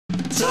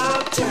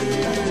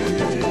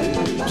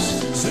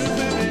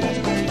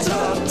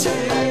Top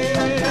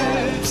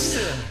tips.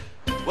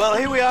 Well,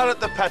 here we are at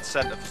the pet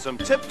centre for some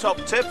tip-top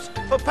tips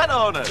for pet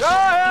owners.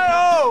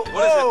 Oh,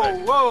 What is it,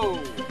 Vic?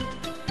 whoa.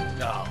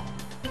 No.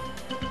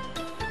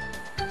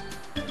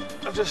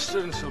 I've just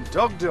stood in some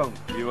dog dung.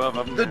 You have,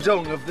 haven't The you?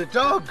 dung of the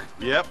dog.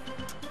 Yep.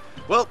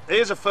 Well,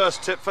 here's a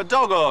first tip for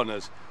dog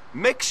owners.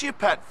 Mix your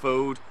pet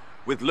food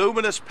with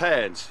luminous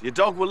paints. Your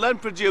dog will then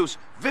produce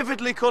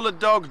vividly coloured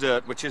dog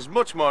dirt, which is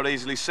much more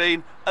easily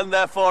seen and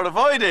therefore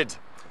avoided.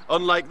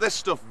 Unlike this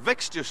stuff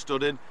Vic's just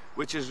stood in,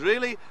 which is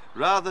really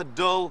rather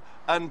dull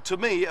and, to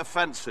me,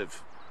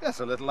 offensive.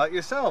 Yes, a little like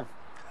yourself.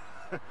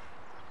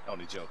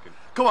 Only joking.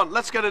 Come on,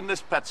 let's get in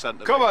this pet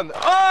centre. Come Vic.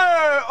 on.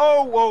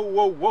 Oh,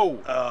 whoa.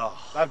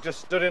 Oh, I've just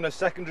stood in a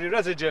secondary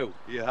residue.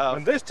 you have.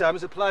 And this time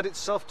it's applied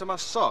itself to my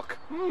sock.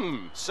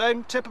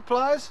 Same tip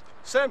applies?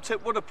 Same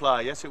tip would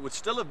apply, yes. It would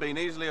still have been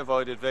easily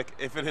avoided, Vic,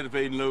 if it had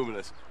been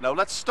luminous. Now,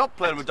 let's stop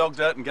playing with dog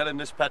dirt and get in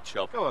this pet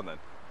shop. Go on then.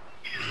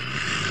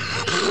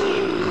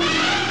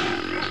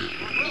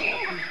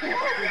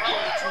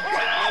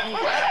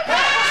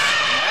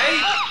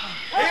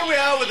 Here we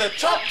are with a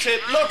top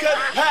tip look at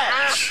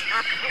pets.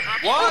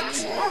 What?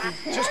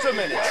 Just a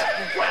minute.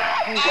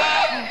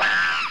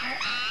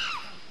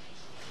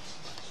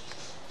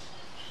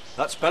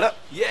 That's better.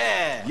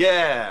 Yeah.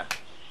 Yeah.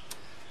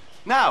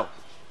 Now,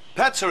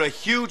 pets are a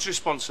huge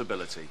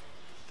responsibility.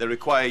 They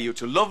require you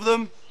to love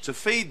them, to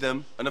feed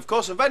them, and of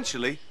course,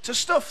 eventually, to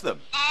stuff them.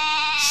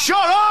 Shut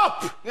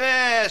up!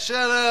 Yeah,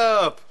 shut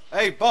up.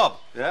 Hey, Bob.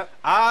 Yeah?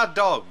 Are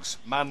dogs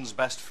man's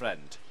best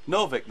friend?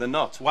 No, Vic, they're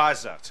not.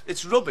 Why's that?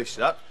 It's rubbish,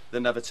 that. They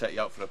never take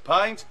you out for a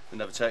pint, they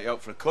never take you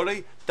out for a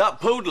curry.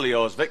 That poodle of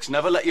yours, Vic's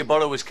never let you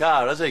borrow his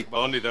car, has he?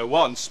 Only there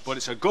once, but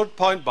it's a good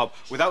point, Bob.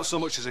 Without so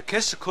much as a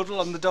kiss, a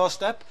cuddle on the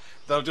doorstep,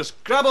 they'll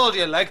just grab hold of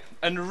your leg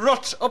and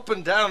rut up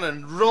and down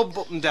and rub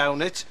up and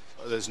down it.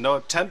 There's no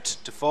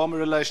attempt to form a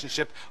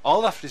relationship.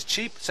 All after is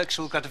cheap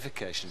sexual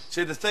gratification.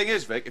 See, the thing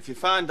is, Vic, if you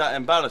find that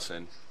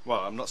embarrassing... Well,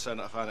 I'm not saying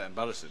that I find it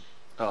embarrassing.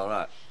 All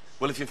right.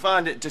 Well, if you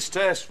find it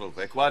distasteful,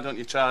 Vic, why don't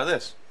you try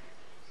this?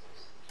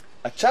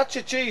 Attach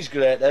a cheese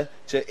grater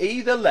to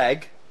either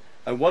leg,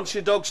 and once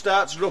your dog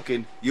starts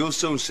rooking, you'll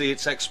soon see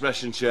its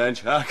expression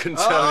change, I can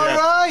tell All you.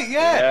 right,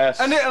 yeah. Yes.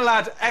 And it'll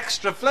add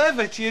extra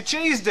flavour to your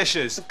cheese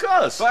dishes. Of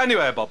course. But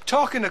anyway, Bob,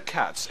 talking of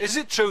cats, is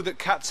it true that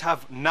cats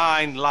have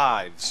 9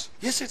 lives?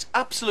 Yes, it's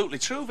absolutely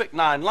true, Vic,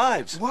 9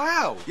 lives.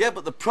 Wow. Yeah,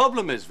 but the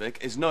problem is, Vic,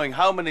 is knowing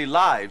how many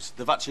lives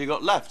they've actually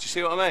got left. You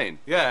see what I mean?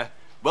 Yeah.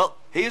 Well,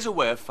 here's a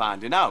way of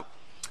finding out.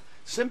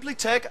 Simply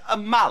take a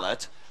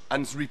mallet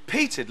and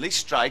repeatedly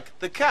strike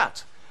the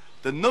cat.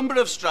 The number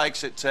of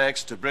strikes it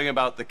takes to bring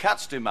about the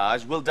cat's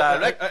demise will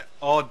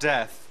Or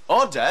death.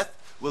 or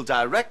death will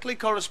directly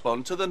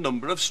correspond to the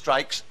number of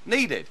strikes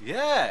needed.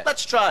 Yeah.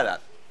 Let's try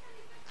that.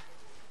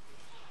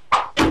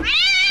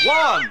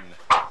 1,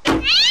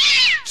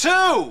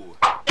 2,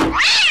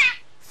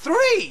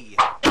 3,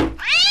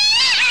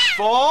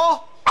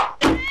 4,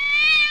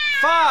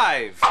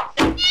 5,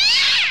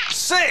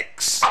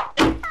 6,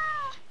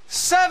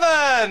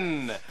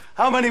 7.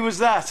 How many was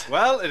that?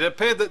 Well, it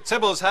appeared that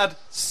Tibbles had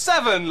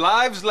 7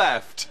 lives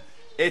left.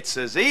 It's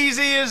as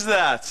easy as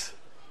that.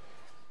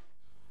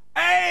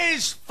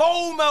 As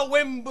former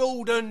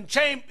Wimbledon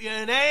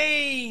champion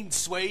and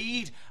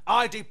Swede,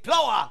 I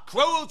deplore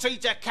cruelty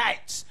to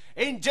cats.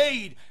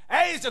 Indeed,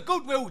 as a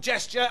goodwill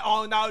gesture,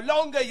 I no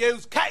longer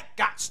use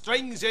catgut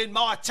strings in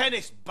my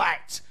tennis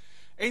bat.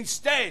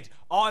 Instead,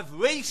 I've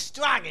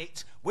restrung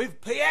it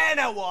with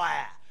piano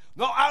wire.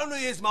 Not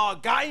only is my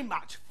game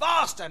much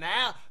faster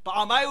now, but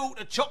I'm able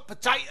to chop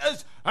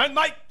potatoes and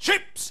make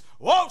chips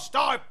whilst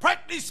I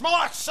practice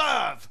my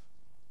serve.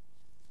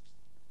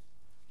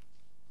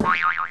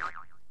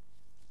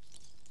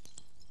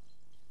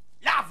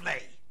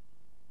 Lovely.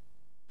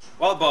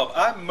 Well, Bob,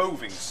 I'm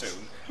moving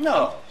soon.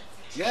 No.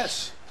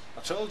 Yes,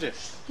 I told you.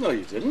 No,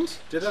 you didn't.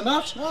 Did I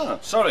not? No.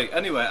 Sorry,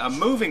 anyway, I'm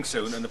moving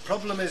soon, and the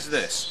problem is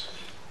this.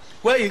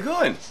 Where are you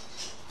going?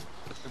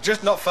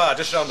 Just not far,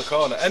 just round the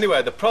corner.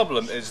 Anyway, the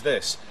problem is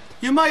this.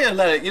 You might have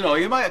let it,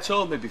 you might have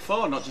told me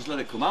before, not just let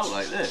it come out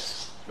like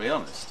this, to be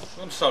honest.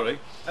 I'm sorry.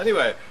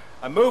 Anyway,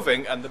 I'm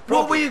moving, and the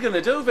problem... What were you going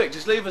to do, Vic?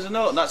 Just leave us a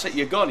note and that's it,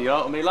 you're gone, you're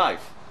out of my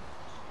life.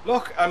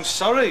 Look, I'm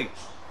sorry.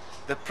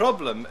 The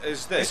problem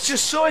is this. It's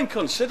just so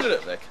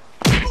inconsiderate, Vic.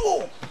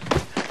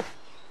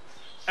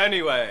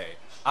 Anyway,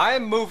 I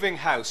am moving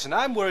house, and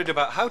I'm worried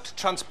about how to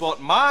transport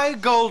my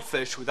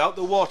goldfish without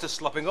the water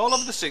slopping all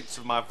over the seats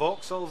of my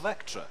Vauxhall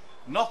Vectra.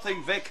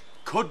 Nothing, Vic,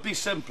 could be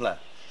simpler.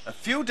 A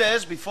few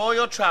days before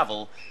your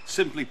travel,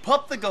 simply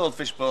pop the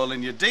goldfish bowl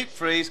in your deep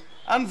freeze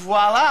and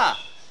voila!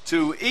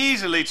 2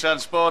 easily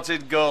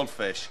transported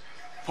goldfish.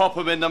 Pop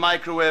them in the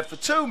microwave for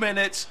 2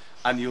 minutes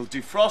and you'll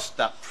defrost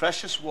that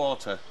precious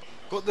water.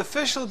 But the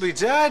fish will be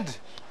dead.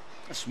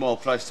 A small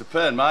price to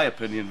pay, in my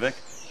opinion, Vic.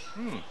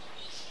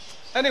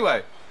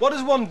 Anyway, what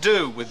does one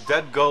do with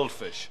dead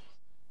goldfish?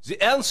 The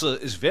answer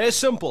is very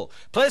simple.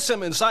 Place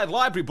them inside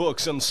library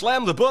books and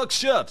slam the books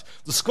shut.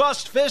 The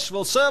squashed fish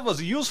will serve as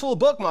a useful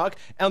bookmark,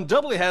 and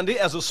doubly handy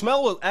as the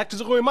smell will act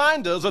as a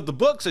reminder that the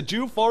books are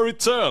due for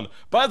return.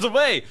 By the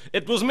way,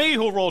 it was me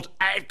who wrote,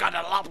 "I've got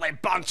a lovely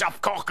bunch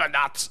of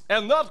coconuts,"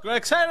 and not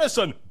Rex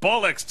Harrison.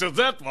 Bollocks to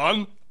that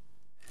one.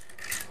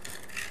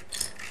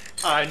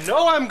 I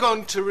know I'm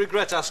going to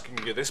regret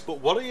asking you this, but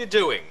what are you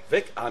doing?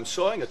 Vic, I'm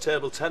sawing a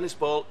table tennis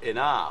ball in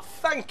half.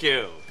 Thank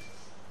you.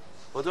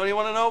 Well, don't you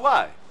want to know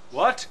why?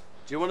 What?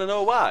 Do you want to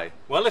know why?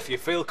 Well, if you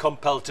feel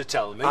compelled to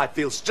tell me. I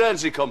feel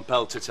strangely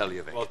compelled to tell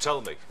you, Vic. Well, tell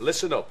me.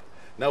 Listen up.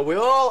 Now, we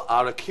all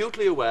are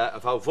acutely aware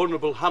of how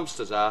vulnerable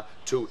hamsters are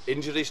to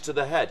injuries to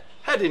the head.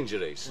 Head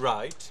injuries.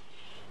 Right.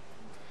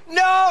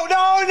 No,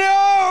 no,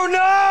 no,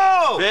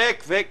 no!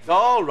 Vic,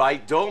 all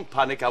right, don't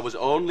panic. I was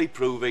only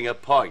proving a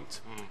point.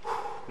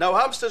 Now,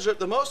 hamsters are at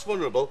the most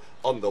vulnerable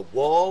on the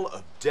wall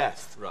of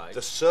death. Right.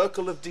 The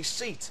circle of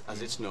deceit,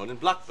 as it's known in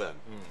Blackburn.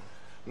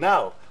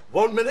 Now,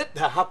 1 minute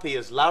they're happy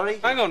as Larry.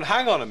 Hang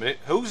on a minute.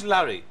 Who's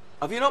Larry?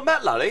 Have you not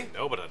met Larry?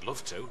 No, but I'd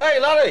love to. Hey,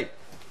 Larry!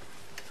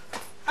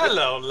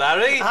 Hello,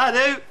 Larry. I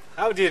do.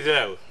 How do you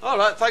do? All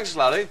right, thanks,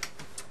 Larry.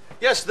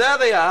 Yes, there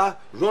they are,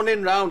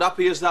 running round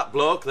happy as that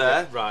bloke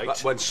there. Yeah,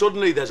 right. When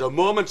suddenly there's a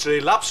momentary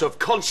lapse of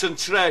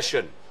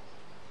concentration.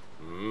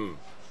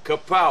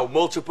 Kapow,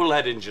 multiple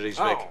head injuries,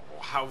 Vic. Oh,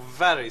 how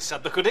very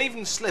sad. They could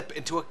even slip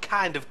into a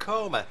kind of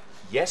coma.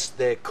 Yes,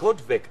 they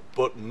could, Vic,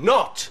 but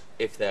not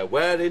if they're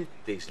wearing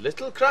these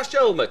little crash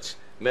helmets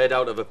made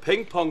out of a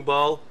ping pong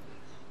ball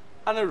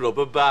and a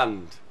rubber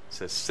band.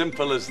 It's as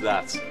simple as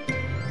that.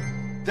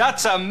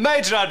 That's a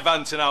major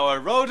advance in our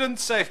rodent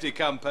safety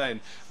campaign.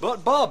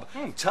 But Bob,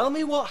 tell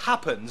me what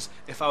happens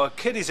if our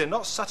kiddies are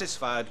not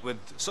satisfied with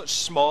such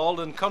small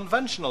and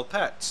conventional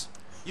pets.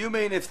 You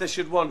mean if they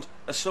should want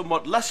a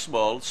somewhat less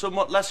small,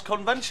 somewhat less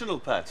conventional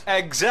pet?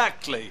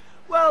 Exactly.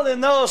 Well,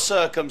 in those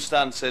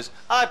circumstances,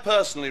 I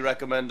personally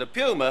recommend a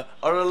puma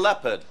or a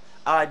leopard.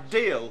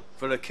 Ideal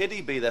for a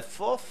kiddie, be there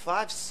 4,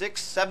 5,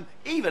 6, 7,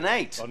 even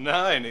 8. Or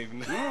 9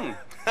 even.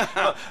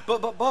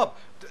 But Bob,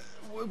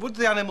 would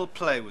the animal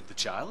play with the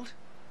child?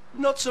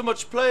 Not so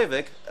much play,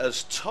 Vic,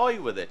 as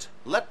toy with it.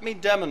 Let me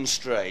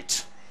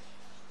demonstrate.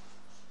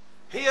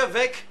 Here,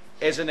 Vic,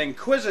 is an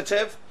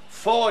inquisitive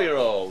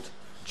 4-year-old.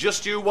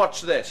 Just you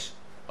watch this.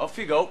 Off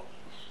you go.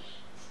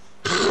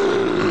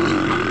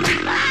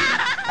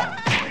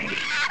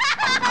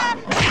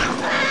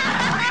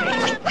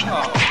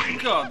 Oh,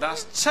 God,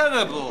 that's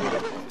terrible.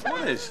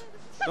 What is?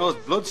 Those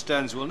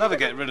bloodstains, we'll never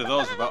get rid of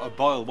those without a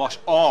boil wash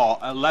or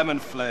a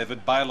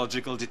lemon-flavoured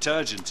biological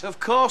detergent. Of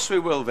course we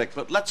will, Vic,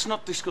 but let's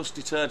not discuss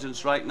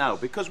detergents right now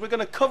because we're going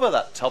to cover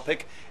that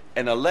topic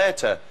in a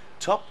later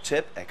top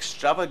tip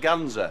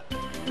extravaganza.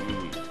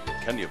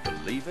 Can you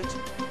believe it?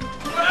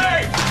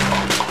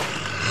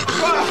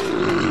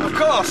 Of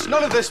course,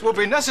 none of this would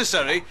be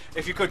necessary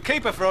if you could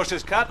keep a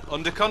ferocious cat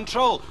under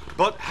control.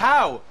 But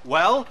how?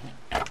 Well,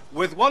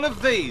 with one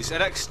of these,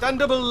 an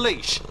extendable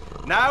leash.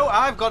 Now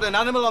I've got an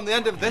animal on the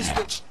end of this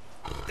which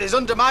is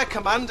under my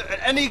command at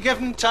any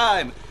given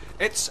time.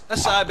 It's a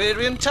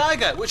Siberian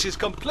tiger, which is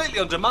completely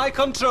under my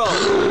control.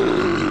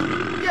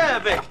 Yeah,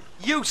 Vic,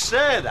 you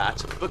say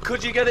that, but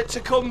could you get it to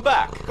come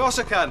back? Of course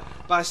I can,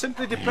 by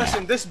simply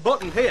depressing this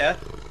button here.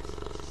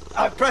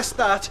 I press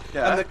that,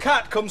 Yeah. and the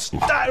cat comes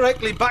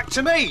directly back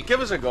to me. Give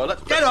us a go.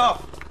 Get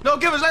off! No,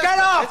 give us. Get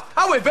off!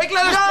 Are we, Vic?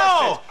 Let us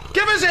No! press it.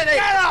 Give us it.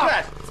 Get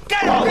off!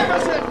 Get off! Give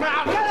us it,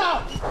 man. Get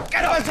off!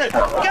 Get off!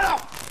 Get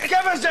off!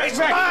 Give us it. It's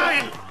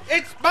mine!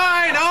 It's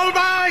mine! All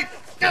mine!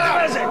 Give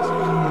us it.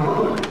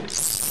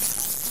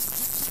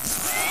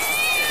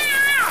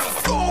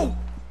 Oh!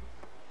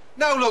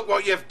 Now look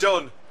what you've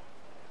done.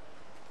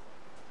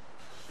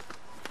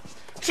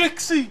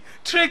 Trixie!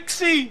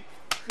 Trixie!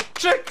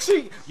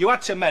 Trixie! You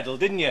had to meddle,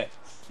 didn't you?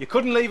 You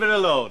couldn't leave her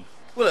alone.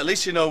 Well, at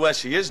least you know where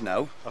she is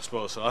now. I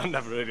suppose so. I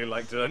never really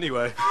liked her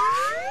anyway.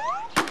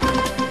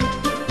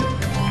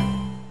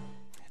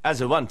 As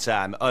a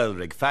one-time oil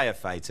rig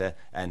firefighter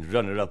and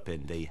runner-up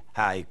in the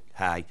high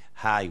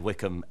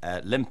Wycombe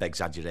limp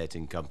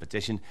exaggerating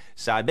competition,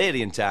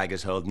 Siberian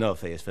tigers hold no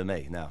fears for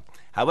me, no.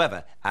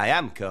 However, I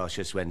am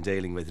cautious when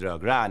dealing with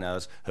rogue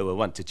rhinos who will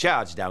want to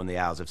charge down the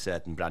aisles of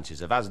certain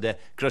branches of Asda,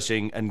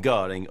 crushing and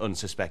goring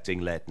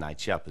unsuspecting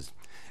late-night shoppers.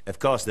 Of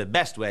course, the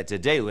best way to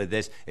deal with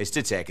this is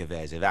to take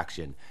evasive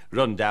action.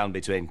 Run down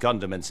between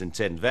condiments and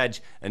tinned veg,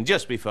 and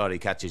just before he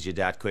catches you,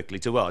 dart quickly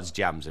towards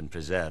jams and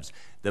preserves.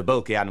 The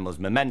bulky animal's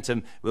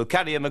momentum will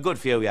carry him a good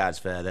few yards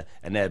further,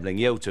 enabling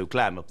you to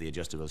climb up the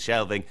adjustable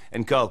shelving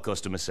and call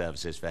customer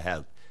services for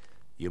help.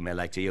 You may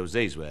like to use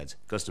these words.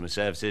 Customer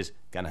services,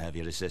 can I have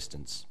your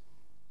assistance?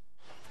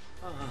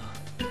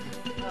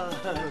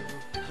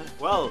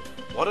 Well,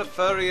 what a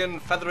furry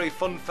and feathery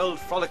fun-filled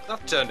frolic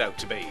that turned out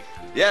to be.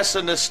 Yes,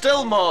 and there's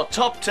still more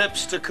top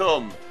tips to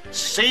come.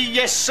 See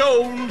you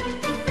soon.